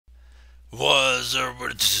Was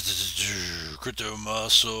everybody crypto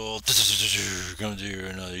muscle coming to you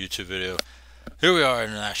another YouTube video? Here we are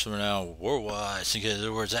internationally now, worldwide. Think of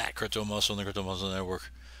the words at Crypto Muscle and the Crypto Muscle Network.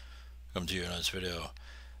 Coming to you in this video.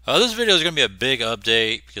 This video is going to be a big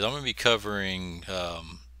update because I'm going to be covering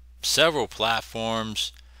several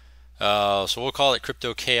platforms. So we'll call it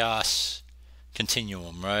Crypto Chaos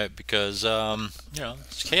Continuum, right? Because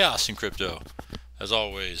it's chaos in crypto, as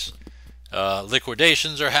always.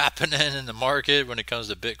 Liquidations are happening in the market when it comes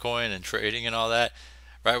to Bitcoin and trading and all that.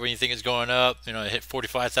 Right when you think it's going up, it hit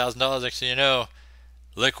 $45,000. Next thing you know,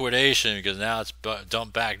 liquidation, because now it's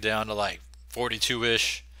dumped back down to like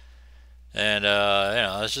 42-ish. And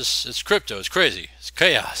it's crypto. It's crazy. It's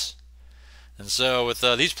chaos. And so with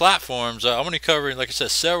these platforms, I'm going to cover, like I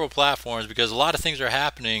said, several platforms because a lot of things are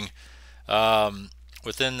happening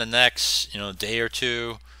within the next day or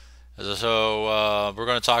two. So we're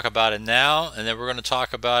going to talk about it now, and then we're going to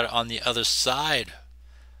talk about it on the other side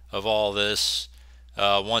of all this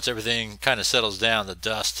once everything kind of settles down, the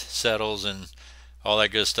dust settles and all that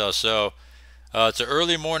good stuff. So it's the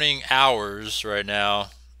early morning hours right now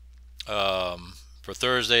for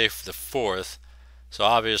Thursday the 4th. So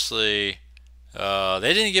obviously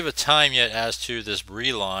they didn't give a time yet as to this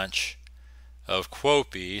relaunch of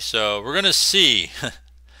Quopi. So we're going to see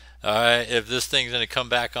Alright, if this thing's going to come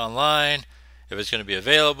back online, if it's going to be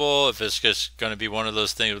available, if it's just going to be one of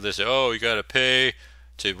those things where they say, oh, you got to pay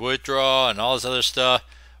to withdraw and all this other stuff.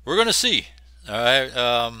 We're going to see. Alright,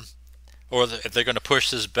 or if they're going to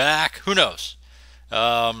push this back, who knows.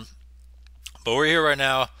 But we're here right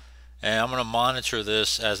now, and I'm going to monitor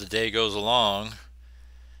this as the day goes along,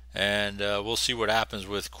 and we'll see what happens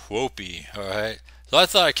with Quopi. Alright, so I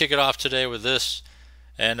thought I'd kick it off today with this.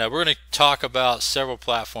 And we're going to talk about several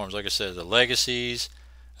platforms, like I said, the legacies,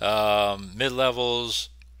 mid-levels,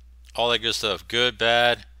 all that good stuff. Good,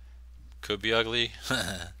 bad, could be ugly.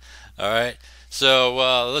 All right, so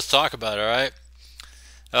let's talk about it, all right?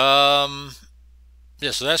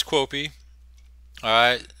 Yeah, so that's Quopi. All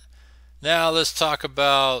right, now let's talk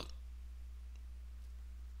about,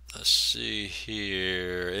 let's see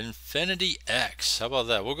here, InfinityX. How about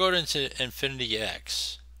that? We'll go into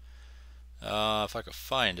InfinityX. If I could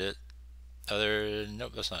find it.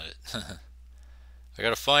 Nope, that's not it. I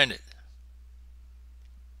gotta find it.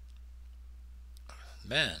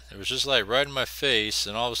 Man, it was just like right in my face,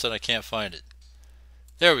 and all of a sudden I can't find it.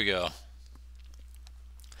 There we go.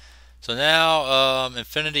 So now,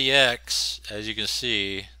 InfinityX, as you can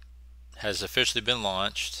see, has officially been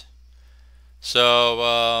launched. So,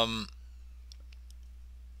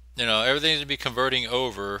 everything's gonna be converting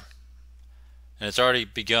over. And it's already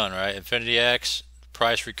begun, right? InfinityX,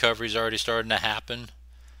 price recovery is already starting to happen.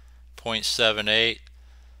 0.78,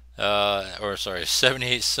 or sorry,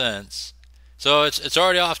 78 cents. So it's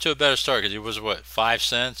already off to a better start because it was what, 5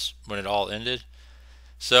 cents when it all ended.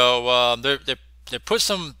 So they put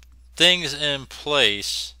some things in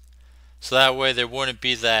place so that way there wouldn't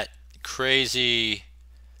be that crazy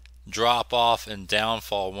drop off and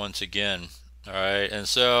downfall once again. All right, and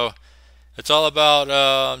so it's all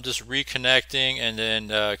about just reconnecting and then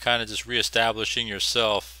kind of just reestablishing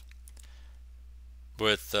yourself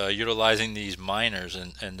with utilizing these miners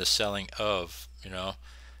and the selling of,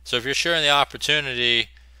 So if you're sharing the opportunity,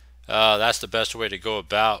 that's the best way to go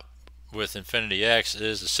about with InfinityX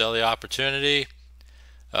is to sell the opportunity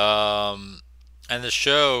and to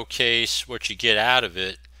showcase what you get out of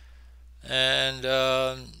it and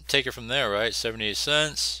take it from there, right? 78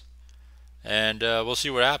 cents. And we'll see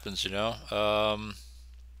what happens,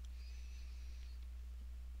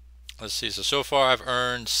 Let's see. So far I've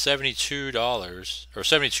earned $72, or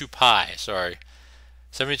 72 pi, sorry.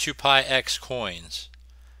 72 pi X coins.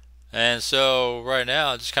 And so right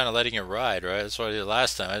now I'm just kind of letting it ride, right? That's what I did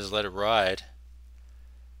last time. I just let it ride.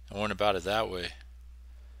 I went about it that way.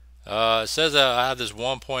 It says that I have this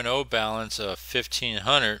 1.0 balance of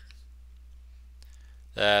 1500.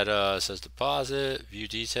 That says deposit, view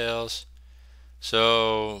details.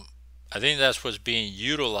 So I think that's what's being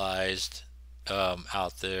utilized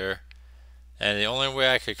out there, and the only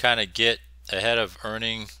way I could kind of get ahead of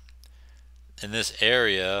earning in this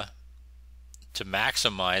area to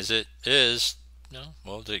maximize it is,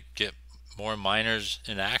 to get more miners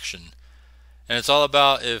in action. And it's all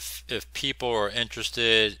about if people are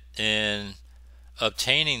interested in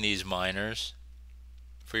obtaining these miners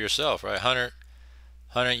for yourself, right? 100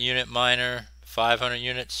 unit miner, 500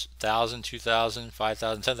 units, 1,000, 2,000,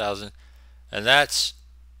 5,000, 10,000, and that's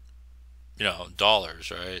dollars,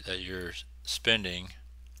 right, that you're spending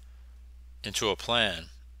into a plan.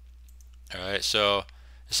 All right, so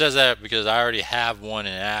it says that because I already have one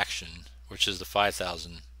in action, which is the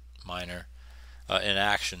 5,000 miner in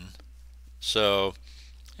action. So,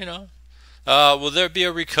 you know, will there be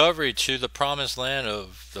a recovery to the promised land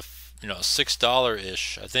of the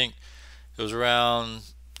 $6-ish? I think it was around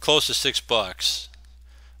close to $6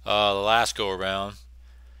 the last go around,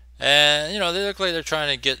 and they look like they're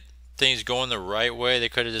trying to get things going the right way. They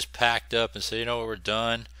could have just packed up and said, you know what, we're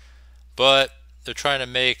done, but they're trying to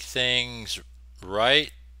make things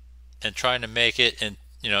right and trying to make it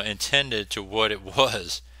intended to what it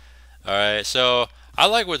was. All right, so I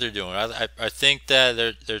like what they're doing. I think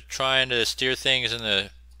that they're trying to steer things in a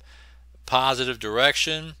positive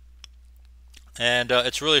direction, and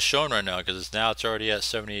it's really showing right now, because it's already at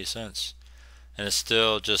 78 cents, and it's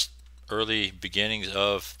still just early beginnings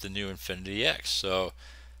of the new Infinity X. So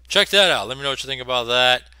check that out. Let me know what you think about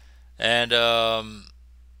that, and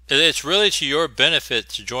it's really to your benefit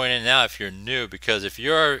to join in now if you're new, because if you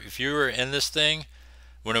were in this thing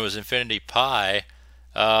when it was Infinity Pi,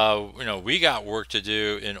 we got work to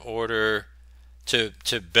do in order to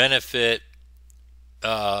benefit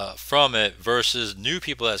from it versus new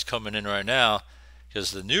people that's coming in right now,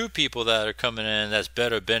 because the new people that are coming in that's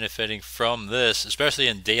better benefiting from this, especially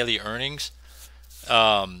in daily earnings,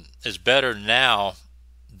 is better now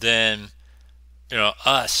than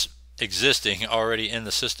us existing already in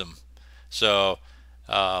the system. So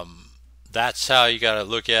that's how you got to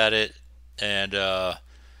look at it. And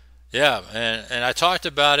yeah, and I talked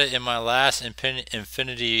about it in my last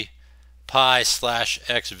Infinity Pi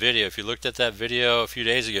 /X video. If you looked at that video a few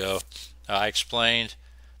days ago, I explained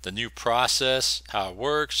the new process, how it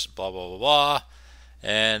works, blah blah blah blah,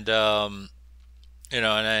 and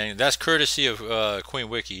and that's courtesy of Queen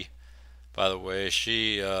Wiki, by the way.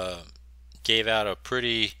 She gave out a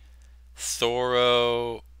pretty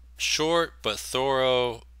thorough, short but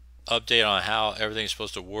thorough update on how everything's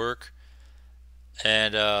supposed to work,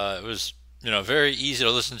 and it was very easy to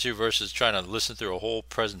listen to versus trying to listen through a whole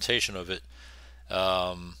presentation of it.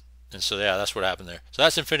 And so yeah, that's what happened there. So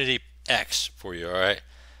that's Infinity X for you. All right,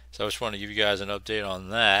 so I just want to give you guys an update on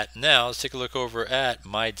that. Now let's take a look over at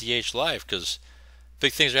MyDHLife, because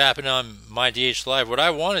big things are happening on MyDHLife. What I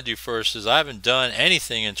want to do first is I haven't done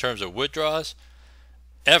anything in terms of withdrawals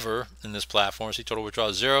ever in this platform. See, total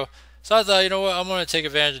withdrawal 0. So I thought, you know what, I'm going to take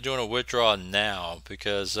advantage of doing a withdrawal now,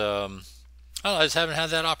 because I don't know, I just haven't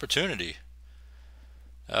had that opportunity.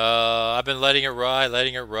 I've been letting it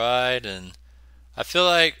ride, and I feel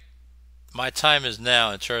like my time is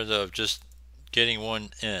now in terms of just getting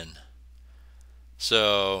one in.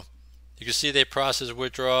 So you can see they process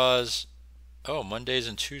withdrawals. Oh, Mondays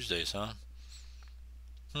and Tuesdays, huh?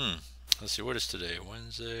 Let's see, what is today?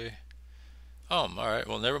 Wednesday. Oh, all right.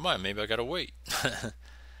 Well, never mind. Maybe I gotta wait.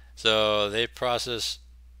 So they process.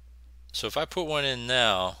 So if I put one in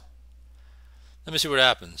now, let me see what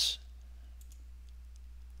happens.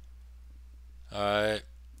 All right.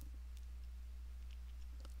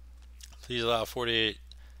 Please allow 48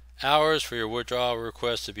 hours for your withdrawal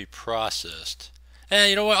request to be processed. And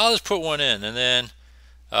you know what? I'll just put one in, and then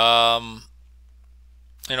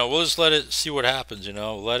we'll just let it see what happens.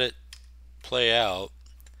 Let it play out,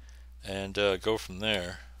 and go from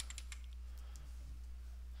there.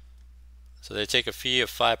 So they take a fee of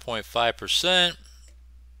 5.5%.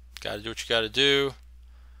 Got to do what you got to do.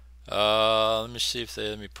 Let me see if they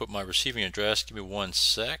let me put my receiving address. Give me 1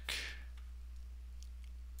 sec,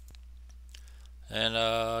 and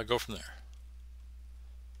go from there.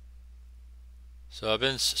 So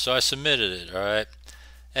I submitted it. All right,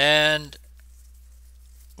 and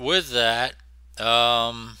with that,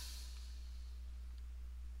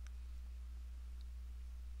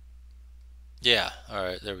 yeah, all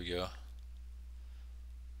right, there we go.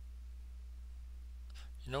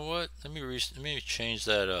 You know what? Let me change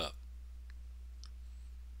that up.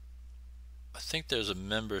 I think there's a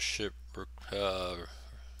membership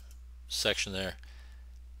section there.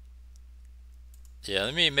 Yeah,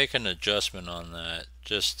 let me make an adjustment on that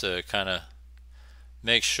just to kind of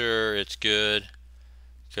make sure it's good,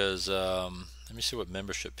 because let me see what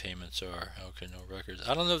membership payments are. Okay, no records.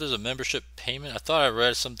 I don't know if there's a membership payment. I thought I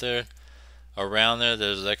read something around there.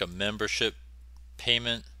 There's like a membership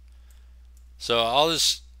payment. So I'll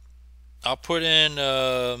put in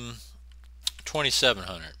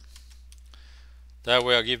 2,700. That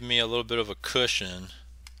way I'll give me a little bit of a cushion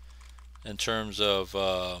in terms of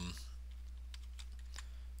that.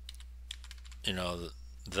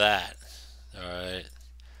 All right.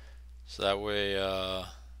 So that way that'll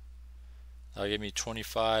give me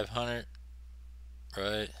 2,500,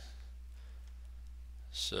 right?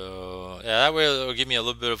 So yeah, that way it'll give me a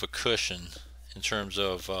little bit of a cushion in terms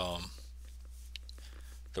of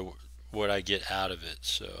what I get out of it.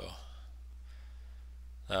 So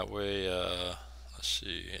That way, let's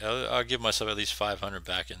see. I'll give myself at least 500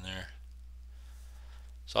 back in there.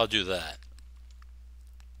 So I'll do that.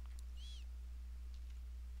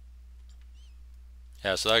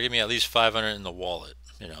 Yeah, so that'll give me at least 500 in the wallet.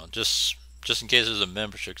 You know, just in case there's a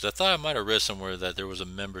membership, because I thought I might have read somewhere that there was a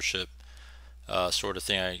membership sort of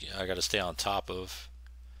thing I got to stay on top of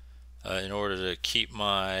in order to keep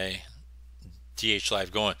my DHLife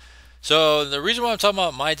going. So the reason why I'm talking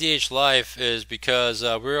about MyDHLife is because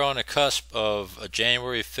we're on the cusp of a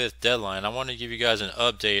January 5th deadline. I want to give you guys an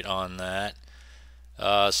update on that.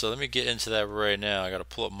 So let me get into that right now. I got to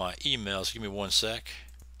pull up my email, so give me one sec.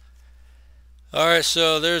 Alright,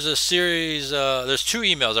 so there's a series, there's two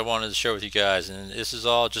emails I wanted to share with you guys, and this is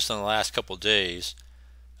all just in the last couple of days.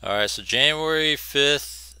 Alright, so January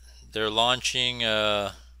 5th, they're launching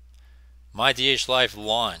MyDHLife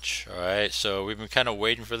launch. Alright, so we've been kind of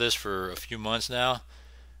waiting for this for a few months now,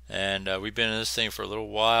 and we've been in this thing for a little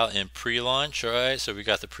while in pre-launch. Alright, so we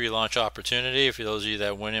got the pre-launch opportunity for those of you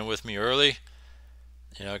that went in with me early,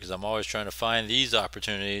 you know, because I'm always trying to find these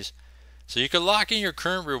opportunities. So you can lock in your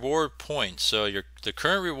current reward points. So the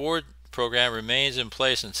current reward program remains in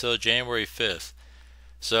place until January 5th.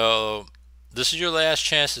 So this is your last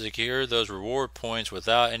chance to secure those reward points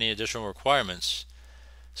without any additional requirements.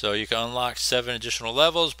 So you can unlock 7 additional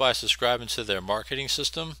levels by subscribing to their marketing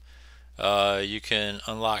system. You can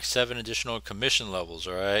unlock 7 additional commission levels.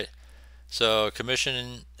 Alright, so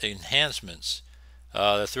commission enhancements.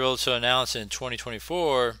 They're thrilled to announce in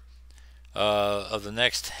 2024 of the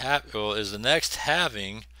next is the next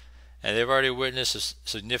halving, and they've already witnessed a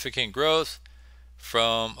significant growth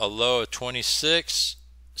from a low of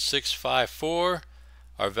 26,654.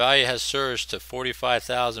 Our value has surged to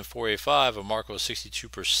 45,485, a remarkable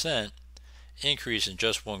 62% increase in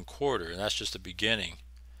just one quarter, and that's just the beginning.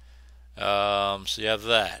 So you have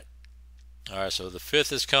that. Alright, so the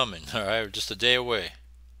 5th is coming. Alright, we're just a day away.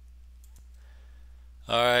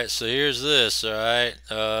 Alright, so here's this. Alright,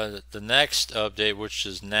 the next update, which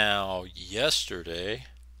is now yesterday,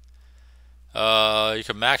 you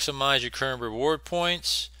can maximize your current reward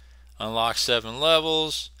points, unlock 7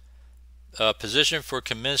 levels, position for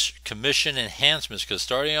commission enhancements, because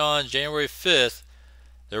starting on January 5th,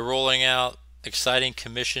 they're rolling out exciting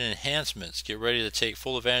commission enhancements. Get ready to take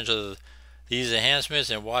full advantage of these enhancements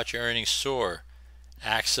and watch your earnings soar.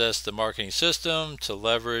 Access the marketing system to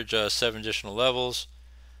leverage 7 additional levels,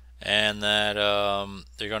 and that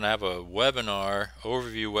they're going to have a webinar,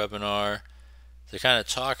 overview webinar, to kind of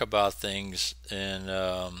talk about things. And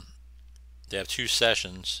they have 2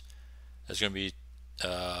 sessions. There's going to be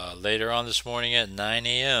later on this morning at 9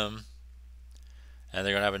 a.m. and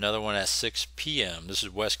they're going to have another one at 6 p.m. This is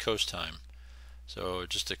West Coast time, so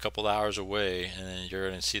just a couple hours away, and then you're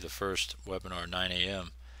going to see the first webinar at 9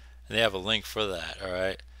 a.m. and they have a link for that.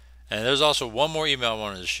 Alright, and there's also one more email I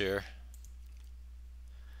wanted to share.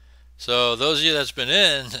 So those of you that's been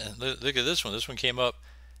in, look at this one. This one came up.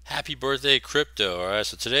 Happy birthday, crypto. Alright,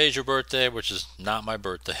 so today's your birthday, which is not my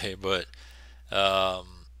birthday, but I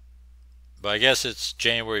guess it's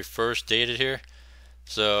January 1st dated here.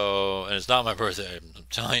 So, and it's not my birthday. I'm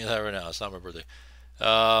telling you that right now. It's not my birthday.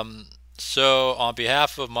 So on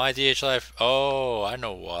behalf of MyDHLife, oh, I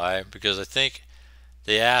know why. Because I think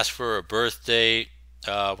they asked for a birth date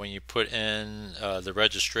when you put in the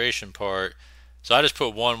registration part. So I just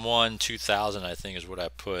put 1/1/2000, I think is what I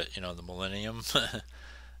put, you know, the millennium.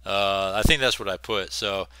 I think that's what I put.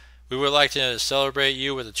 So we would like to celebrate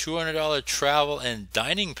you with a $200 travel and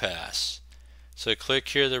dining pass. So click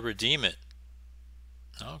here to redeem it.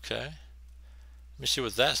 Okay. Let me see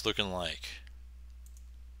what that's looking like.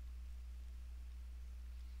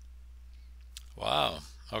 Wow.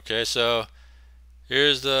 Okay, so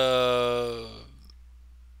here's this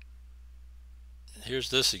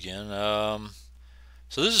again.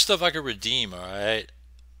 So this is stuff I could redeem, alright?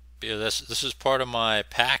 This is part of my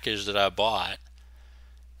package that I bought.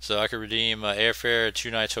 So I could redeem airfare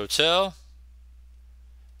 2 nights hotel,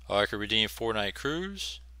 or I could redeem 4-night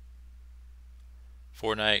cruise,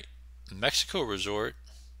 4-night Mexico resort,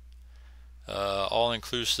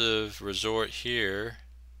 all-inclusive resort here,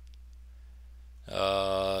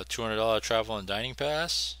 $200 travel and dining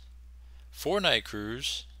pass, 4-night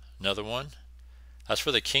cruise, another one. That's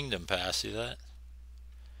for the Kingdom pass, see that?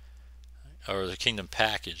 Or the Kingdom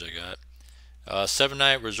package I got.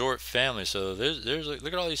 7-night resort family. So there's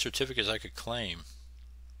look at all these certificates I could claim.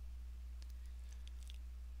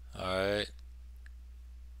 Alright,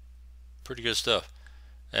 pretty good stuff.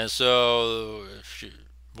 And so if you're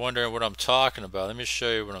wondering what I'm talking about, let me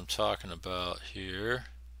show you what I'm talking about here.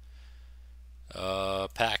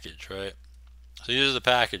 Package, right? So these are the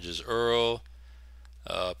packages: Earl,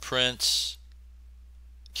 Prince,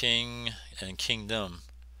 King, and Kingdom.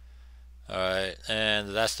 Alright,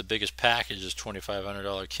 and that's the biggest package is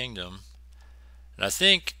 $2,500 Kingdom. And I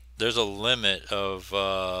think there's a limit of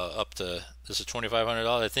up to, this is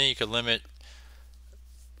 $2,500. I think you could limit,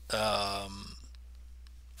 I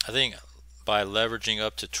think by leveraging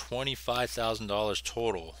up to $25,000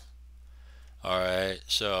 total. Alright,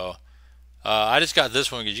 so I just got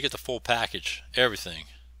this one because you get the full package, everything.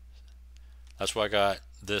 That's why I got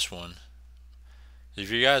this one. If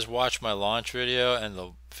you guys watch my launch video and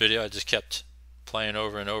the video I just kept playing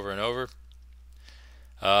over and over and over,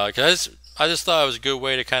 because I just thought it was a good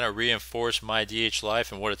way to kind of reinforce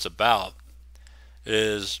MyDHLife and what it's about,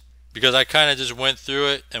 is because I kind of just went through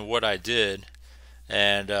it and what I did,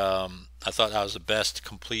 and I thought that was the best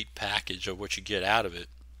complete package of what you get out of it,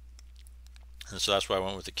 and so that's why I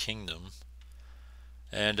went with the Kingdom.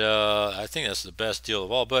 And I think that's the best deal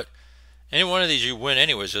of all. But any one of these you win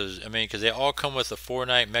anyways. I mean, because they all come with a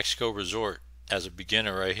 4-night Mexico resort as a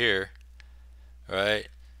beginner right here, right?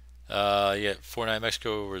 You get 4-night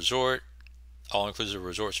Mexico resort, all inclusive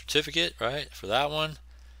resort certificate, right, for that one.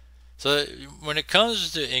 So when it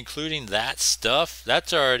comes to including that stuff,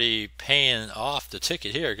 that's already paying off the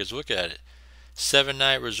ticket here. Because look at it,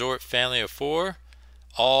 7-night resort family of 4,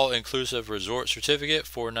 all inclusive resort certificate,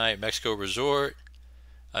 4-night Mexico resort.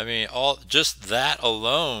 I mean, just that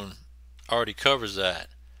alone already covers that.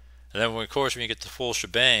 And then, of course, when you get the full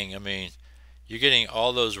shebang, I mean, you're getting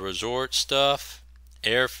all those resort stuff,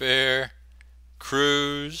 airfare,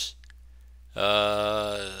 cruise,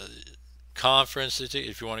 conference,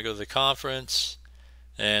 if you want to go to the conference,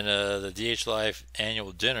 and the DHLife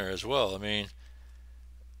annual dinner as well. I mean,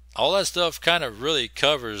 all that stuff kind of really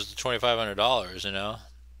covers the $2,500, you know.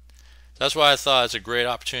 That's why I thought it's a great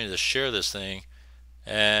opportunity to share this thing.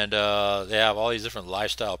 And they have all these different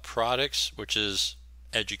lifestyle products, which is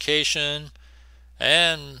education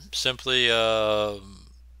and simply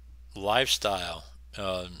lifestyle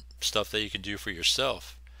stuff that you can do for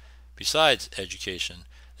yourself besides education.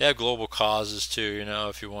 They have global causes too, you know,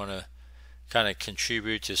 if you want to kind of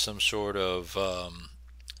contribute to some sort of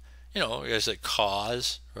you know, like I said,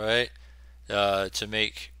 cause, right, to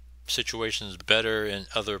make situations better in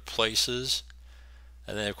other places.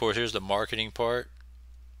 And then of course here's the marketing part.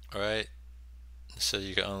 Alright, so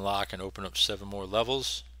you can unlock and open up 7 more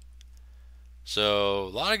levels. So a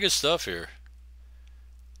lot of good stuff here.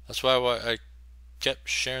 That's why I kept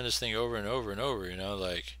sharing this thing over and over and over, you know,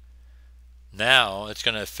 like now it's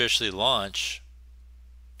going to officially launch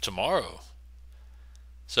tomorrow.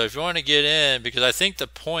 So if you want to get in, because I think the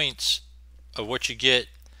points of what you get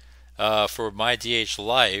for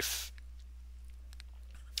MyDHLife,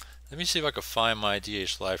 let me see if I can find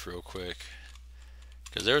MyDHLife real quick.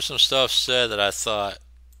 Because there was some stuff said that I thought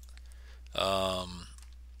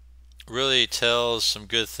really tells some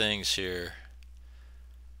good things here.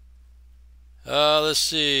 Let's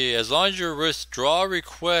see. As long as your withdrawal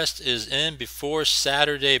request is in before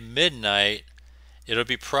Saturday midnight, it'll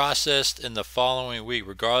be processed in the following week,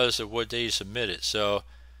 regardless of what day you submit it. So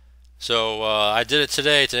I did it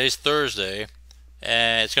today. Today's Thursday,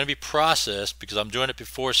 and it's going to be processed because I'm doing it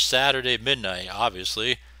before Saturday midnight,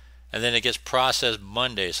 obviously. And then it gets processed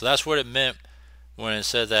Monday. So that's what it meant when it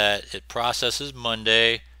said that it processes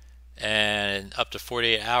Monday, and up to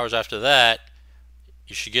 48 hours after that,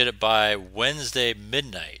 you should get it by Wednesday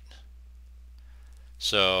midnight.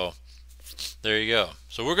 So there you go.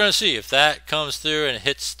 So we're going to see if that comes through and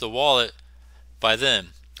hits the wallet by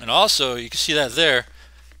then. And also, you can see that there,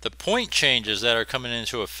 the point changes that are coming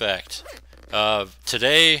into effect.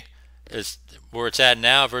 Today is where it's at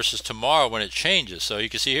now versus tomorrow when it changes. So you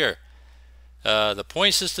can see here, the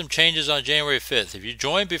point system changes on January 5th. If you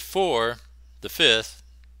join before the 5th,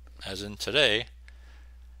 as in today,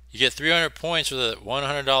 you get 300 points with a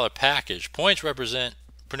 $100 package. Points represent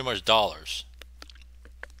pretty much dollars.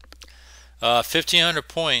 1,500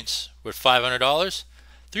 points with $500,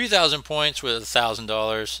 3,000 points with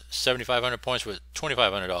 $1,000, 7,500 points with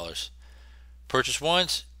 $2,500. Purchase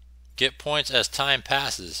once, get points as time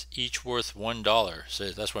passes, each worth $1. So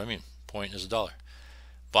that's what I mean. Point is $1.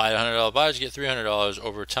 Buy $100 buys, get $300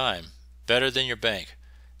 over time. Better than your bank.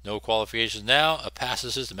 No qualifications now. A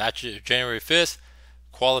passes system. After January 5th,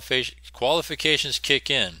 qualifications kick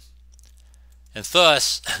in. And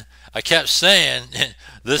thus, I kept saying,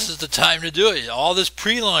 this is the time to do it. All this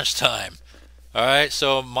pre-launch time. Alright,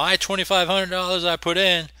 so my $2,500 I put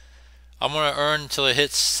in, I'm going to earn until it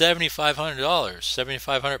hits $7,500.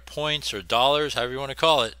 7,500 points or dollars, however you want to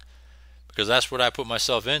call it. Because that's what I put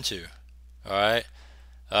myself into. Alright.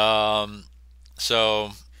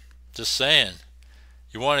 So, just saying.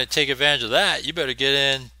 you want to take advantage of that, you better get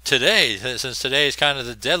in today, since today is kind of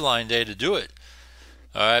the deadline day to do it.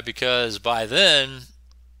 All right, because by then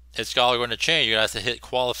it's all going to change. You're going to have to hit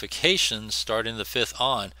qualifications starting the 5th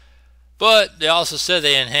on. But they also said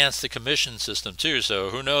they enhanced the commission system too, so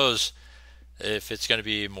who knows if it's going to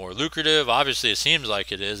be more lucrative. Obviously it seems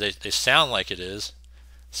like it is. They sound like it is.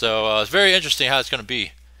 So it's very interesting how it's going to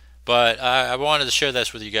be. But I wanted to share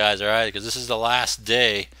this with you guys, all right, because this is the last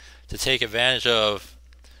day to take advantage of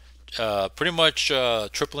pretty much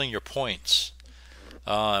tripling your points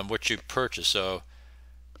on what you purchase. So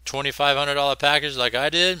 $2,500 package like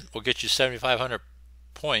I did will get you 7,500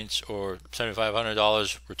 points or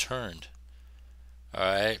 $7,500 returned. All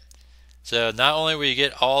right, so not only will you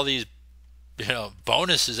get all these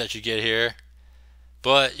bonuses that you get here,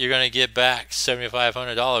 but you're going to get back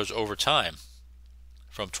 $7,500 over time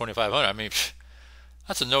from $2,500. I mean,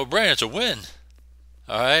 that's a no-brainer. It's a win.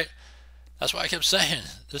 All right, that's why I kept saying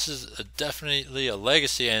this is definitely a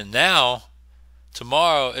legacy. And now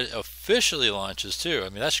tomorrow it officially launches too. I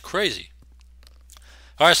mean, that's crazy.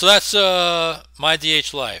 All right, so that's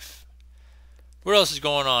MyDHLife. What else is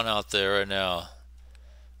going on out there right now?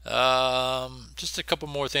 Just a couple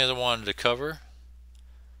more things I wanted to cover.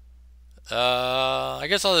 I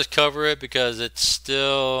guess I'll just cover it because it's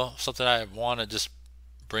still something I want to just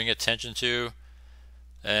bring attention to.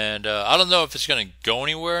 And I don't know if it's going to go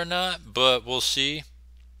anywhere or not, but we'll see.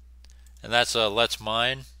 And that's Let's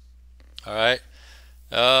Mine. All right.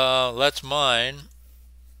 Let's Mine.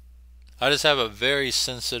 I just have a very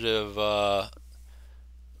sensitive, what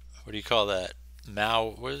do you call that? I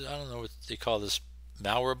don't know what they call this.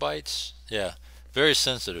 Malware bites. Yeah, very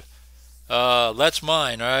sensitive. Let's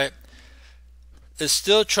Mine. All right. It's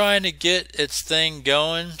still trying to get its thing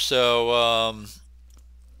going. So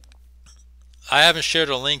I haven't shared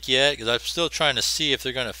a link yet because I'm still trying to see if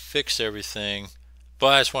they're going to fix everything. But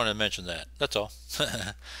I just wanted to mention that. That's all. So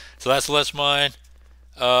that's Let's Mine.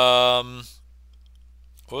 What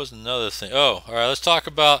was another thing? Oh, all right. Let's talk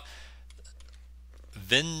about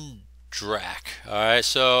Vendrac. All right.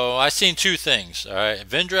 So I've seen two things. All right.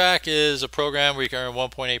 Vendrac is a program where you can earn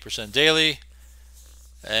 1.8% daily,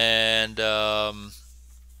 and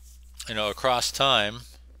across time.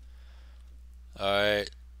 All right.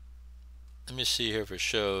 Let me see here if it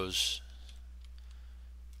shows.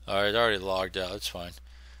 All right, it already logged out. It's fine.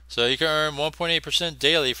 So you can earn 1.8%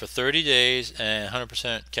 daily for 30 days and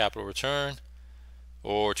 100% capital return,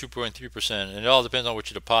 or 2.3%, and it all depends on what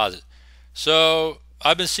you deposit. So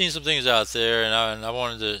I've been seeing some things out there, and I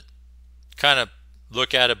wanted to kind of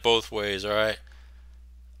look at it both ways. All right.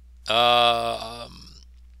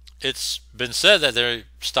 It's been said that they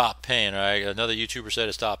stopped paying. All right. Another YouTuber said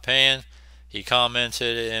it stopped paying. He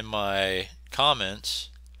commented in my comments.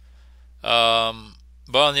 But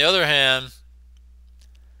on the other hand,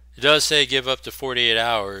 it does say give up to 48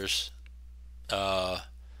 hours,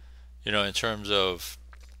 in terms of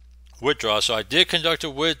withdrawal. So I did conduct a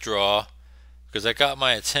withdrawal because that got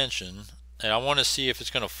my attention, and I want to see if it's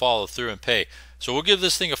going to follow through and pay. So we'll give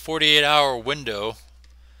this thing a 48-hour window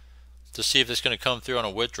to see if it's going to come through on a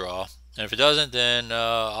withdrawal. And if it doesn't, then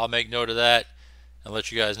I'll make note of that and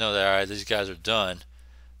let you guys know that, all right, these guys are done.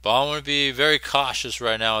 But I want to be very cautious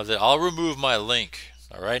right now with it. I'll remove my link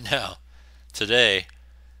right now, today,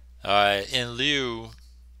 in lieu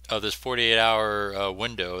of this 48-hour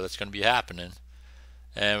window that's going to be happening.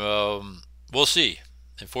 And we'll see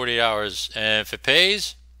in 48 hours. And if it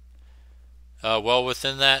pays, well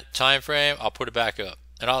within that time frame, I'll put it back up.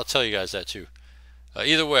 And I'll tell you guys that too.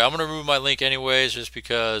 Either way, I'm going to remove my link anyways, just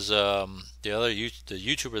because the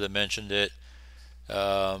YouTuber that mentioned it,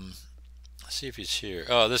 let's see if he's here.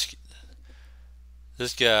 Oh, this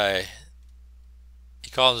guy, he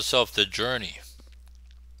calls himself The Journey.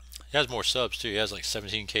 He has more subs too. He has like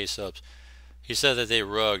 17K subs. He said that they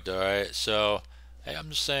rugged. All right, so hey, I'm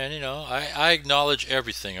just saying, I acknowledge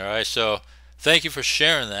everything. All right, so thank you for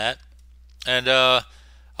sharing that, and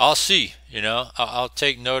I'll see. I'll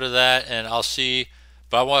take note of that, and I'll see.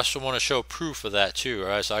 But I also want to show proof of that too. All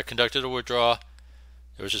right, so I conducted a withdrawal.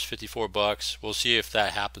 It was just $54. We'll see if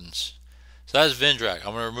that happens. So that's Vendrac.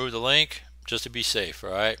 I'm going to remove the link just to be safe.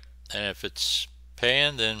 All right, and if it's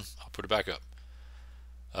paying, then I'll put it back up.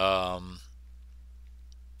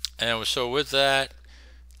 And so with that,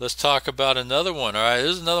 let's talk about another one. All right,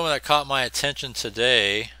 this is another one that caught my attention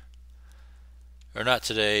today, or not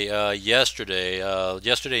today,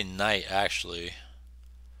 yesterday night actually.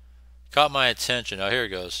 Caught my attention. Oh, here it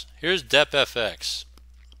goes. Here's Depfx.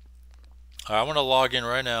 All right, I want to log in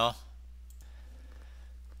right now.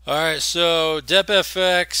 All right, so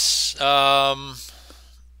Depfx.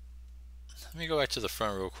 Let me go back to the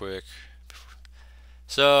front real quick.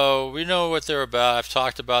 So we know what they're about. I've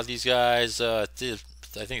talked about these guys. I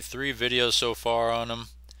think 3 videos so far on them.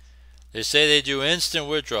 They say they do instant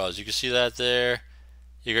withdrawals. You can see that there.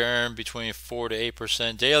 You can earn between 4 to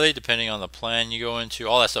 8% daily, depending on the plan you go into.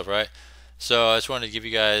 All that stuff, right? So I just wanted to give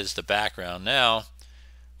you guys the background. Now,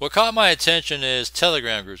 what caught my attention is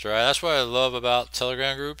Telegram groups, right? That's what I love about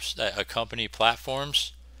Telegram groups that accompany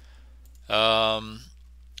platforms.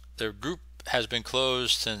 Their group has been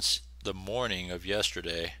closed since the morning of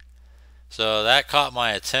yesterday. So that caught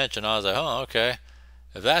my attention. I was like, oh, okay.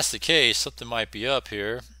 If that's the case, something might be up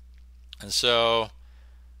here. And so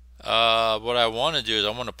what I want to do is I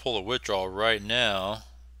want to pull a withdrawal right now.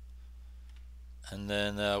 And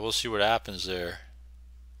then we'll see what happens there.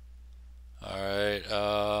 Alright,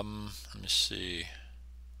 let me see.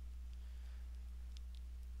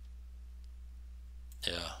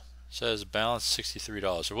 Yeah, it says balance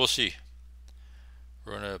 $63. So we'll see.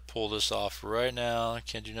 We're going to pull this off right now.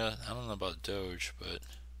 Can't do nothing. I don't know about Doge, but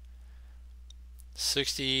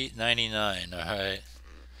 $60.99. Alright.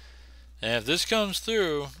 And if this comes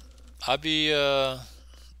through, I'll be,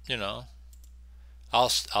 you know, I'll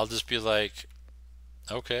just be like,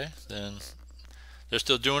 okay, then they're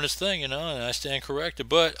still doing its thing, you know, and I stand corrected.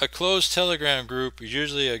 But a closed Telegram group is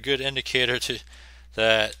usually a good indicator to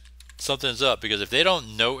that something's up, because if they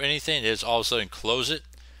don't know anything, they just all of a sudden close it,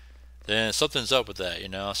 then something's up with that, you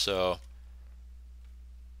know. So,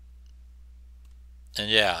 and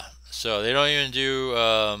yeah, so they don't even do,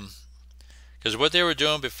 because what they were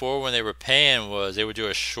doing before when they were paying was they would do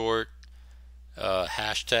a short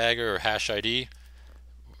hashtag or hash ID,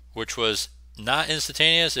 which was not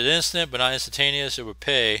instantaneous. It's instant, but not instantaneous. It would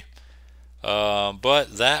pay.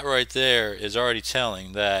 But that right there is already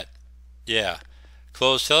telling that, yeah,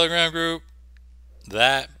 closed Telegram group,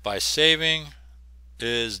 that by saving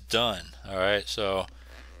is done. All right, so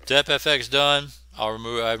Depfx done. I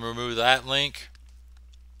remove that link.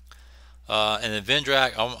 And then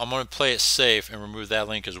Vendrac, I'm going to play it safe and remove that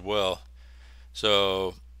link as well.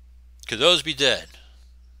 So, could those be dead?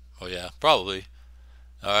 Oh yeah, probably.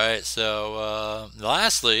 Alright, so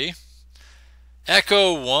lastly,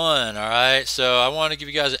 EchoOne. Alright, so I want to give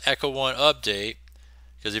you guys an EchoOne update,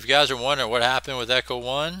 because if you guys are wondering what happened with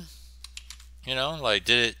EchoOne, you know, like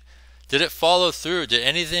did it follow through? Did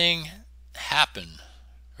anything happen?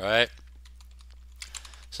 Right?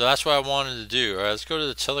 So that's what I wanted to do. Alright, let's go to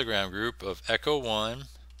the Telegram group of EchoOne,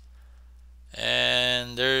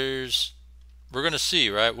 and we're gonna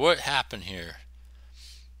see, right, what happened here.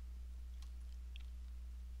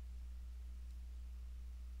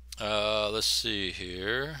 Let's see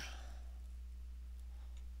here.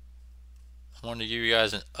 I wanted to give you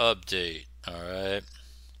guys an update. Alright,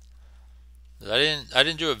 I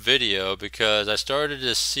didn't do a video because I started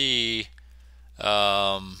to see,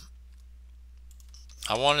 I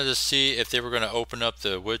wanted to see if they were going to open up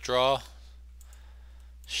the withdrawal.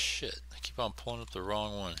 Shit, I keep on pulling up the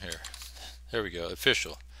wrong one here. There we go,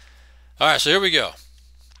 official. Alright, so here we go.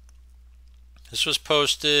 This was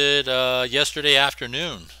posted yesterday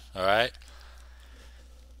afternoon. Alright,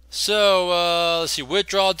 so let's see,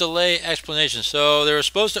 withdrawal delay explanation. So they were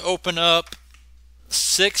supposed to open up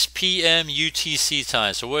 6 p.m. UTC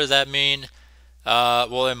time. So what does that mean?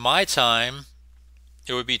 Well, in my time,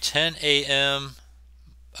 it would be 10 a.m.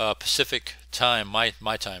 Pacific time,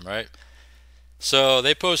 my time, right? So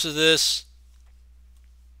they posted this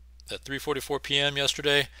at 3:44 p.m.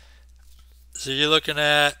 yesterday. So you're looking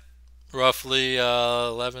at roughly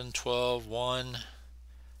 11, 12, 1,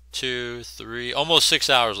 2, 3, almost 6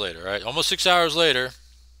 hours later, right? Almost 6 hours later,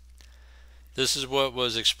 this is what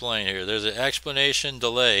was explained here. There's an explanation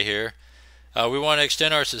delay here. We want to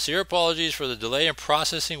extend our sincere apologies for the delay in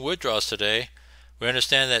processing withdrawals today. We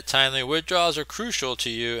understand that timely withdrawals are crucial to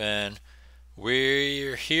you, and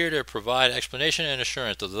we're here to provide explanation and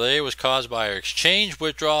assurance. The delay was caused by our exchange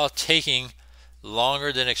withdrawal taking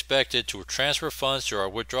longer than expected to transfer funds to our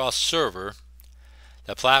withdrawal server,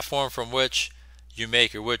 the platform from which you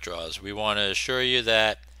make your withdrawals. We want to assure you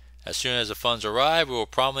that as soon as the funds arrive, we will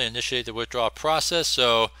promptly initiate the withdrawal process.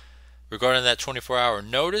 So regarding that 24-hour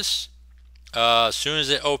notice, as soon as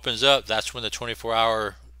it opens up, that's when the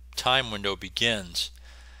 24-hour time window begins.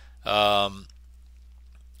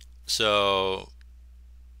 So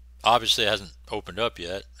obviously it hasn't opened up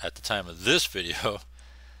yet at the time of this video.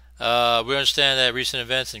 We understand that recent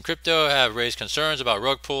events in crypto have raised concerns about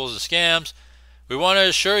rug pulls and scams. We want to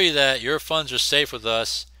assure you that your funds are safe with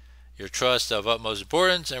us, your trust of utmost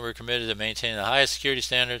importance, and we're committed to maintaining the highest security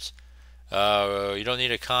standards. You don't need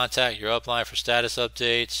to contact your upline for status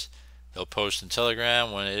updates. They'll post in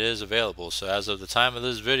Telegram when it is available. So as of the time of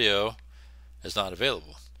this video, it's not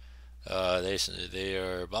available. They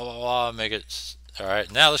are blah blah blah. Make it all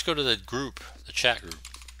right. Now let's go to the group, the chat group.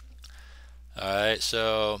 All right,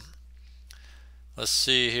 so let's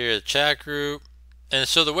see here, the chat group. And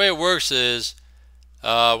so the way it works is,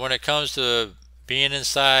 when it comes to being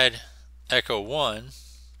inside EchoOne,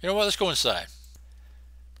 you know what? Let's go inside.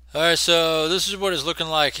 All right, so this is what it's looking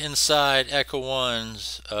like inside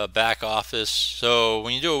EchoOne's back office. So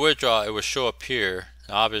when you do a withdrawal, it will show up here.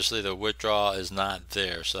 Now, obviously, the withdrawal is not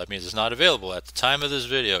there, so that means it's not available at the time of this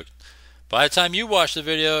video. By the time you watch the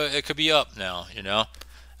video, it could be up now, you know.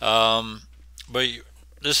 But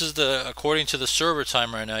this is according to the server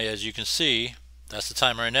time right now. As you can see, that's the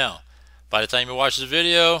time right now. By the time you watch the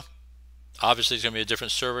video, obviously it's going to be a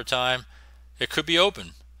different server time. It could be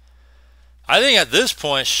open. I think at this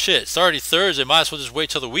point, shit, it's already Thursday. Might as well just wait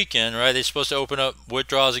till the weekend, right? They're supposed to open up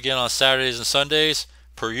withdrawals again on Saturdays and Sundays,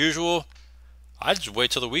 per usual. I'd just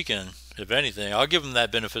wait till the weekend, if anything. I'll give them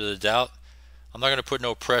that benefit of the doubt. I'm not going to put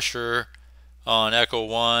no pressure on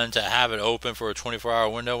EchoOne to have it open for a 24-hour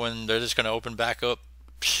window when they're just going to open back up,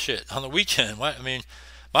 shit, on the weekend. What? I mean,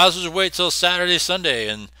 might as well just wait till Saturday, Sunday,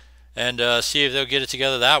 and see if they'll get it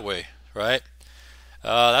together that way, right?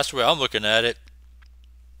 That's the way I'm looking at it.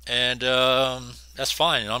 And that's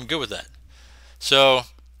fine, and I'm good with that. So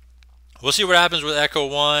we'll see what happens with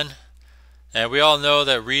EchoOne. And we all know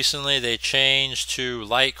that recently they changed to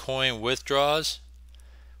Litecoin withdrawals,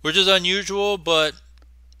 which is unusual, but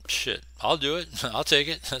shit, I'll do it. I'll take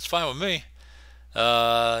it. That's fine with me. You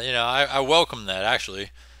know, I welcome that, actually.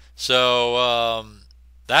 So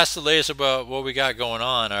that's the latest about what we got going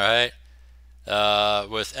on, all right?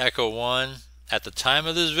 With EchoOne. At the time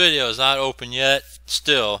of this video, it's not open yet.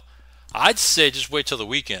 Still, I'd say just wait till the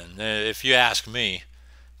weekend, if you ask me.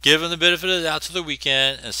 Give them the benefit of the doubt to the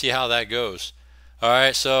weekend and see how that goes. All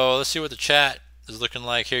right, so let's see what the chat is looking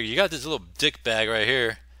like here. You got this little dick bag right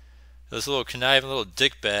here. This little conniving little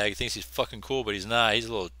dick bag. He thinks he's fucking cool, but he's not. He's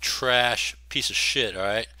a little trash piece of shit. All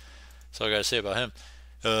right, that's all I gotta say about him.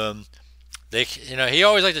 You know, he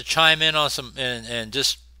always like to chime in on some and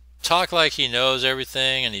just talk like he knows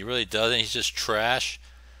everything, and he really doesn't. He's just trash.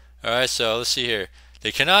 All right, so let's see here.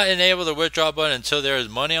 They cannot enable the withdraw button until there is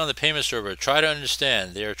money on the payment server. Try to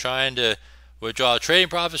understand. They are trying to withdraw trading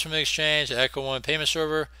profits from the exchange, the EchoOne payment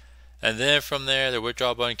server, and then from there, the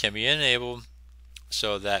withdraw button can be enabled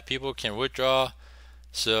so that people can withdraw.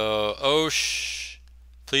 So,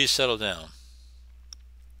 please settle down.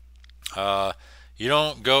 You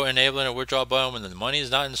don't go enabling a withdrawal button when the money is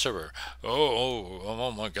not in the server.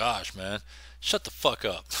 Oh my gosh, man. Shut the fuck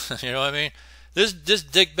up. You know what I mean? This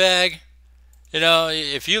dickbag, you know,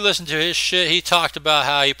 if you listen to his shit, he talked about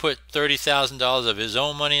how he put $30,000 of his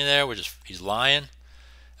own money in there, which is, he's lying.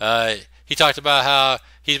 He talked about how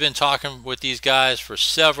he's been talking with these guys for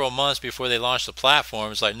several months before they launched the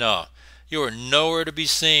platform. It's like, no, you are nowhere to be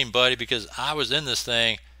seen, buddy, because I was in this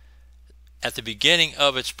thing at the beginning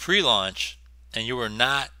of its pre-launch, and you were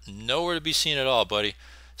nowhere to be seen at all, buddy.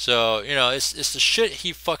 So, you know, it's the shit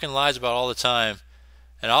he fucking lies about all the time,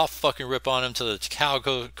 and I'll fucking rip on him till the cow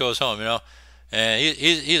goes home, you know. And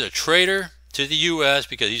he's a traitor to the U.S.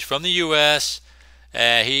 because he's from the U.S.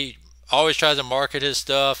 and he always tries to market his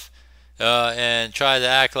stuff and try to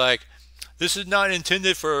act like this is not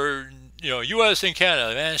intended for, you know, U.S. and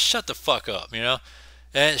Canada. Man, shut the fuck up, you know.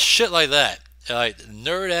 And shit like that, like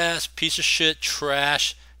nerd ass piece of shit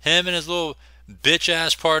trash. Him and his little bitch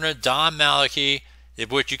ass partner Don Maliki,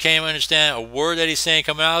 which you can't even understand a word that he's saying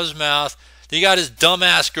coming out of his mouth. Then you got his dumb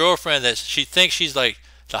ass girlfriend that she thinks she's like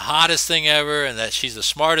the hottest thing ever, and that she's the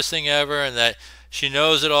smartest thing ever, and that she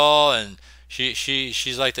knows it all, and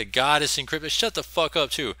she's like the goddess in crypto. Shut the fuck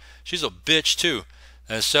up too. She's a bitch too.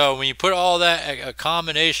 And so when you put all that, a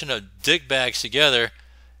combination of dick bags together,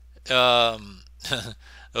 well,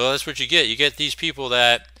 that's what you get. You get these people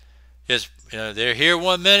that is, you know, they're here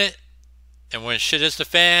 1 minute, and when shit hits the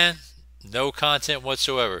fan, no content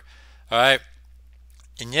whatsoever. All right,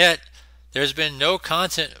 and yet there's been no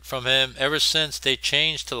content from him ever since they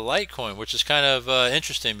changed to the Litecoin, which is kind of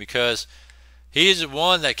interesting because he's the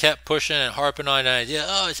one that kept pushing and harping on the idea,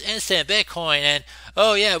 oh, it's instant Bitcoin, and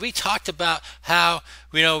oh yeah, we talked about how,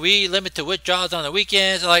 you know, we limit the withdrawals on the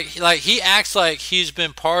weekends. Like he acts like he's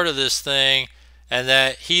been part of this thing and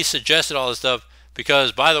that he suggested all this stuff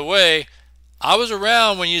because, by the way, I was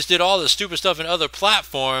around when you did all the stupid stuff in other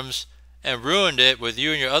platforms and ruined it with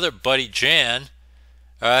you and your other buddy Jan,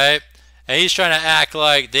 all right? And he's trying to act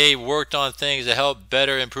like they worked on things to help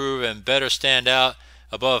better improve and better stand out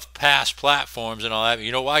above past platforms and all that.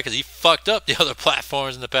 You know why? Because he fucked up the other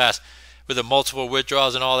platforms in the past with the multiple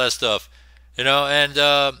withdrawals and all that stuff. You know, and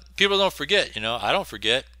people don't forget. You know, I don't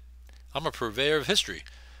forget. I'm a purveyor of history.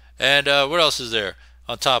 And what else is there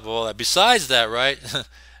on top of all that? Besides that, right? All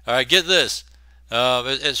right, get this.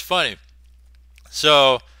 It's funny.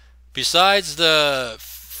 So, besides the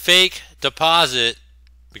fake deposit,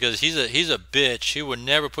 because he's a bitch. He would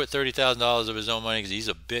never put $30,000 of his own money because he's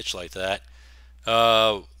a bitch like that.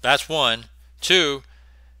 That's one. Two,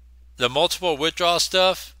 the multiple withdrawal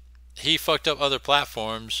stuff. He fucked up other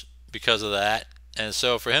platforms because of that. And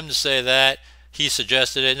so for him to say that he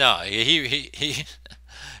suggested it, no, he's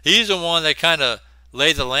the one that kind of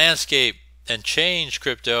laid the landscape and changed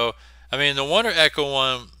crypto. I mean, no wonder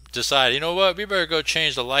EchoOne decided, you know what, we better go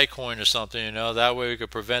change the Litecoin or something, you know, that way we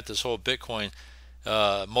could prevent this whole Bitcoin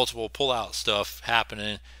multiple pullout stuff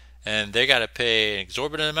happening. And they got to pay an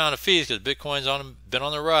exorbitant amount of fees because Bitcoin's been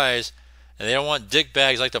on the rise, and they don't want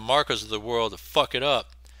dickbags like the Marcos of the world to fuck it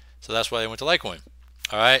up. So that's why they went to Litecoin.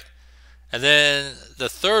 All right. And then the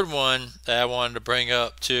third one that I wanted to bring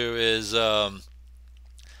up too is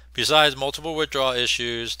besides multiple withdrawal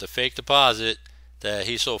issues, the fake deposit that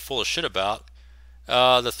he's so full of shit about,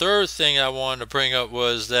 the third thing I wanted to bring up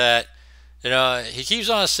was that, you know, he keeps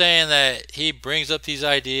on saying that he brings up these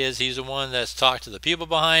ideas. He's the one that's talked to the people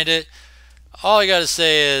behind it. All I got to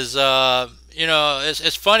say is, you know,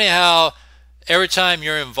 it's funny how every time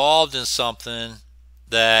you're involved in something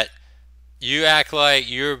that you act like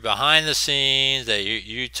you're behind the scenes, that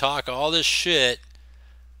you talk all this shit,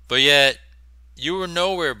 but yet you were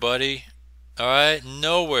nowhere, buddy. All right,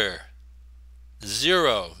 nowhere,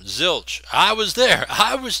 zero, zilch. I was there.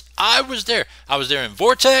 I was there. I was there in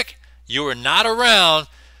Vortec. You were not around.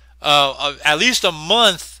 At least a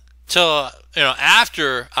month till, you know,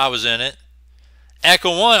 after I was in it.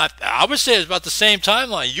 EchoOne, I would say it's about the same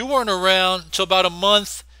timeline. You weren't around till about a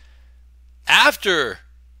month after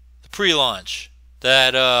pre-launch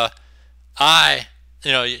that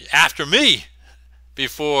you know, after me,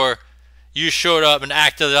 before you showed up and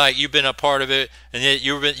acted like you've been a part of it, and yet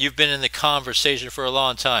you've been in the conversation for a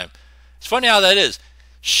long time. It's funny how that is.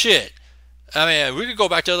 Shit. I mean, we could go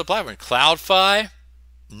back to other platforms. CloudFi,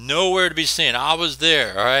 nowhere to be seen. I was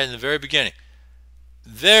there, all right, in the very beginning.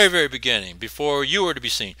 Very, very beginning, before you were to be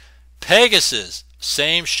seen. Pegasus,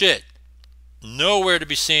 same shit. Nowhere to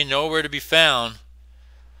be seen, nowhere to be found.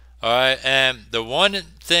 All right, and the one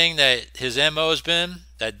thing that his MO has been,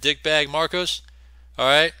 that dickbag Marcos, all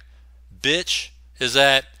right, bitch, is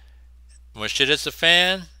that when shit hits the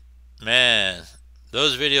fan, man,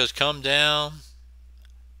 those videos come down,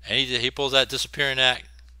 and he pulls that disappearing act.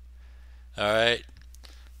 All right,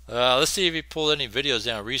 let's see if he pulled any videos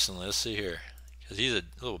down recently. Let's see here, because he's a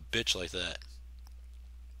little bitch like that.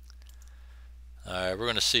 All right, we're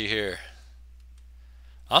gonna see here.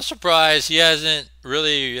 I'm surprised he hasn't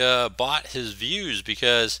really bought his views,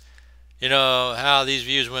 because you know how these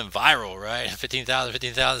views went viral, right? 15,000,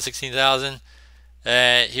 15,000, 16,000.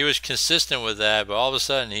 And he was consistent with that, but all of a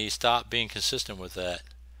sudden he stopped being consistent with that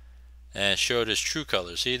and showed his true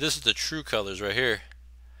colors. See, this is the true colors right here.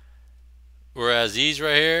 Whereas these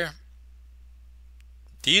right here,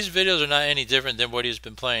 these videos are not any different than what he's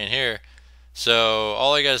been playing here. So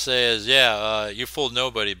all I gotta say is, yeah, you fooled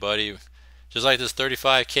nobody, buddy. Just like this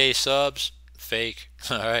 35K subs, fake.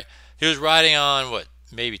 All right, he was riding on what,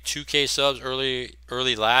 maybe 2K subs early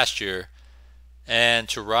last year, and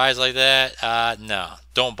to rise like that, no,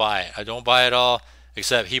 don't buy it. I don't buy it all,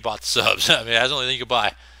 except he bought the subs. I mean, that's the only thing you can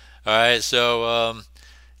buy. All right, so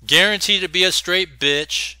guaranteed to be a straight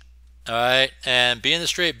bitch. All right, and being the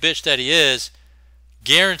straight bitch that he is,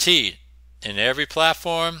 guaranteed in every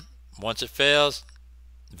platform. Once it fails,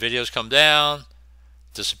 videos come down.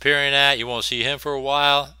 Disappearing at, you won't see him for a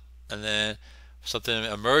while, and then if something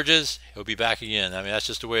emerges, he'll be back again. I mean, that's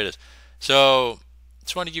just the way it is. So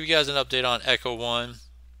just want to give you guys an update on EchoOne.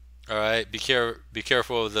 All right, be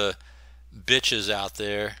careful of the bitches out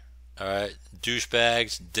there. All right,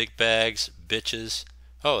 douchebags, dickbags, bitches.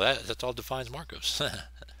 Oh, that's all defines Marcos.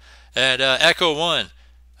 And EchoOne,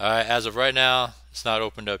 all right, as of right now, it's not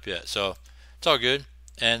opened up yet, so it's all good.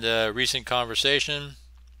 And recent conversation.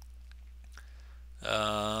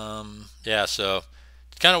 Yeah, so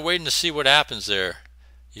kind of waiting to see what happens there.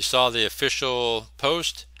 You saw the official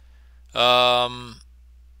post. I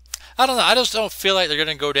don't know. I just don't feel like they're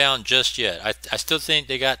going to go down just yet. I still think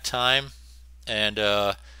they got time. And,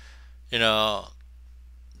 you know,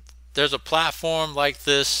 there's a platform like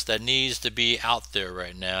this that needs to be out there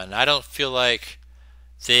right now. And I don't feel like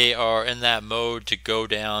they are in that mode to go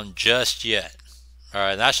down just yet. All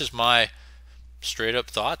right, that's just my straight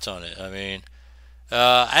up thoughts on it. I mean,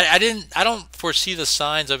 I don't foresee the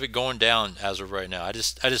signs of it going down as of right now. I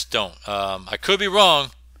just don't. I could be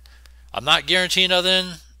wrong. I'm not guaranteeing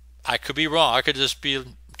nothing. I could be wrong. I could just be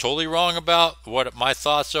totally wrong about what my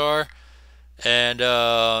thoughts are, and you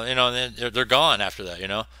know, then they're gone after that, you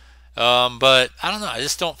know. But I don't know. I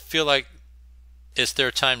just don't feel like it's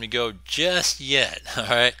their time to go just yet. All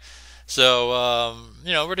right. So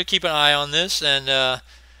you know, we're to keep an eye on this, and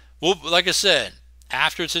we'll, like I said,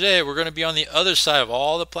 after today, we're going to be on the other side of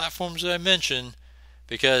all the platforms that I mentioned,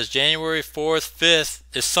 because January 4th, 5th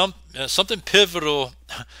is something pivotal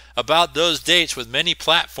about those dates with many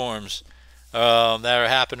platforms that are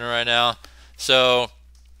happening right now. So,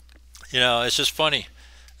 you know, it's just funny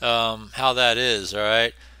how that is, all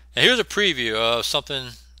right? And here's a preview of something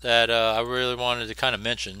that I really wanted to kind of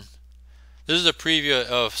mention. This is a preview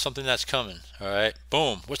of something that's coming, all right?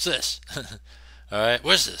 Boom. What's this? All right,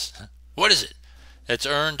 what is this? What is it? It's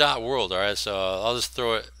earn.world, all right? So I'll just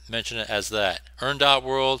mention it as that.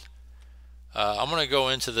 Earn.world. I'm going to go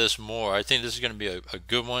into this more. I think this is going to be a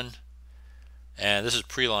good one. And this is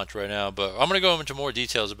pre-launch right now, but I'm going to go into more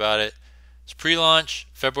details about it. It's pre-launch.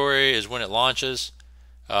 February is when it launches.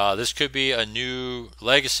 This could be a new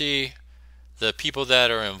legacy. The people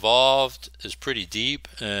that are involved is pretty deep,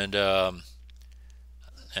 and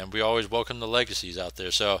we always welcome the legacies out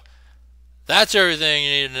there. So that's everything you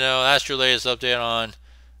need to know. That's your latest update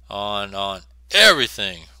on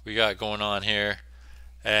everything we got going on here.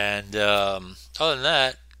 And other than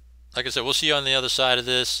that, like I said, we'll see you on the other side of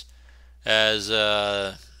this. As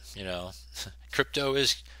you know, crypto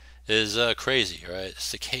is crazy, right?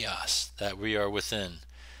 It's the chaos that we are within.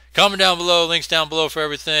 Comment down below, links down below for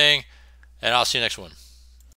everything, and I'll see you next one.